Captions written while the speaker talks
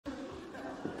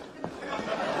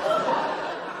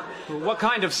What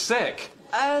kind of sick?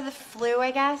 The flu,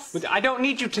 I guess. But I don't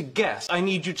need you to guess. I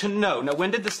need you to know. Now,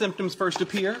 when did the symptoms first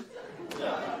appear?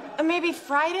 Maybe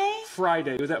Friday?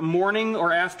 Friday. Was that morning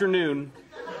or afternoon?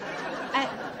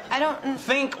 I don't...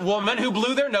 Think, woman, who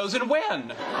blew their nose and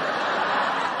when?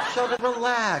 Sheldon,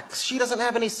 relax. She doesn't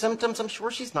have any symptoms. I'm sure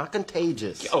she's not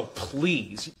contagious. Oh,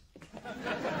 please.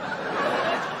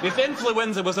 If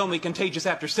influenza was only contagious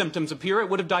after symptoms appear, it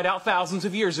would have died out thousands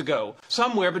of years ago.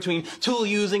 Somewhere between tool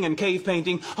using and cave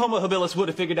painting, Homo habilis would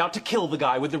have figured out to kill the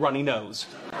guy with the runny nose.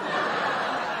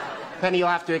 Penny, you'll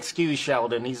have to excuse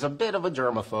Sheldon. He's a bit of a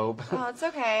germaphobe. Oh, it's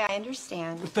okay. I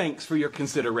understand. Thanks for your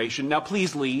consideration. Now,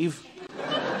 please leave.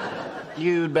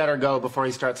 You'd better go before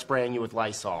he starts spraying you with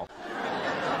Lysol.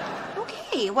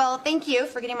 Okay, well, thank you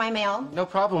for getting my mail. No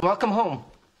problem. Welcome home.